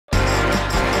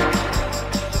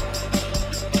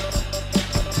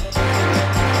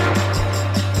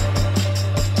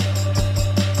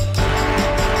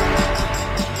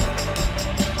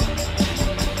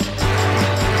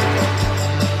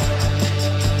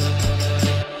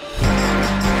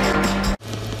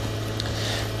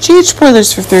Huge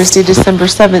spoilers for Thursday, December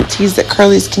 7th tease that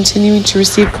Carly is continuing to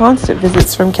receive constant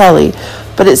visits from Kelly,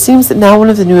 but it seems that now one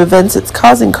of the new events that's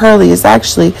causing Carly is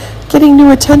actually getting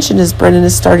new attention as Brennan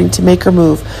is starting to make her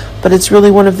move. But it's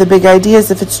really one of the big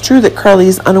ideas if it's true that Carly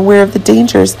is unaware of the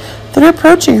dangers that are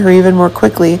approaching her even more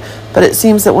quickly. But it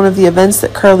seems that one of the events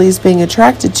that Carly is being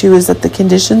attracted to is that the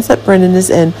conditions that Brennan is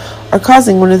in are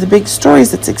causing one of the big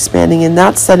stories that's expanding, and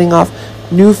that's setting off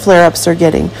new flare-ups are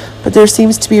getting. But there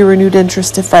seems to be a renewed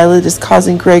interest if Violet is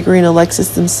causing Gregory and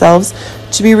Alexis themselves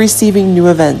to be receiving new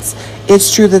events.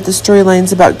 It's true that the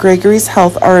storylines about Gregory's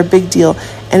health are a big deal,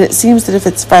 and it seems that if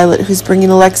it's Violet who's bringing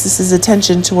Alexis's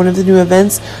attention to one of the new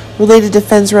events related to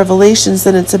Fenn's revelations,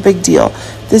 then it's a big deal.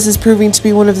 This is proving to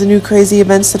be one of the new crazy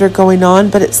events that are going on,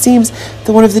 but it seems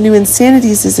that one of the new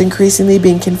insanities is increasingly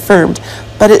being confirmed.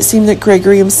 But it seemed that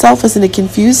Gregory himself was in a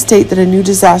confused state that a new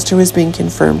disaster was being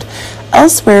confirmed.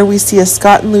 Elsewhere, we see a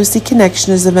Scott and Lucy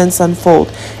connection as events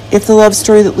unfold. If the love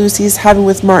story that Lucy is having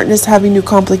with Martin is having new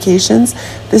complications,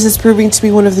 this is proving to be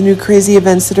one of the new crazy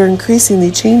events that are increasingly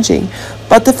changing.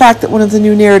 But the fact that one of the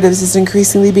new narratives is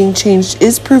increasingly being changed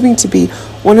is proving to be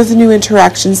one of the new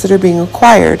interactions that are being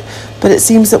acquired. But it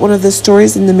seems that one of the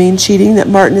stories in the main cheating that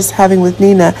Martin is having with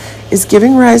Nina is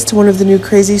giving rise to one of the new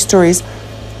crazy stories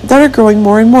that are growing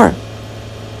more and more.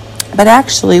 But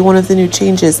actually, one of the new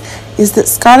changes is that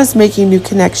Scott is making new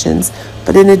connections,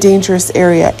 but in a dangerous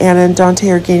area. Anna and Dante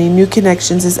are gaining new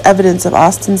connections as evidence of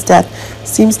Austin's death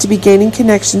seems to be gaining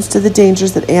connections to the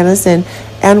dangers that Anna's in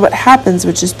and what happens,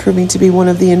 which is proving to be one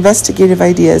of the investigative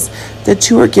ideas. The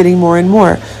two are getting more and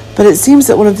more. But it seems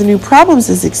that one of the new problems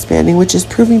is expanding, which is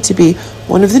proving to be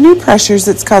one of the new pressures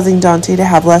that's causing Dante to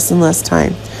have less and less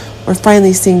time. We're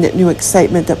finally seeing that new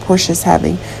excitement that Portia's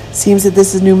having. Seems that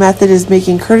this new method is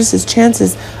making Curtis's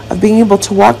chances of being able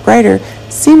to walk brighter,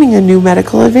 seeming a new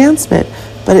medical advancement.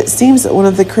 But it seems that one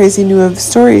of the crazy new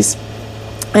stories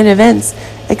and events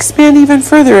expand even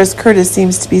further as Curtis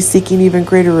seems to be seeking even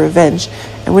greater revenge.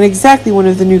 And when exactly one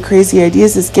of the new crazy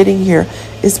ideas is getting here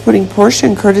is putting Portia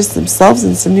and Curtis themselves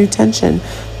in some new tension.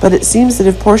 But it seems that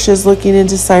if Portia is looking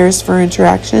into Cyrus for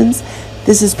interactions,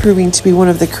 this is proving to be one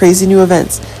of the crazy new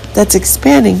events that's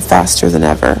expanding faster than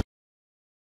ever.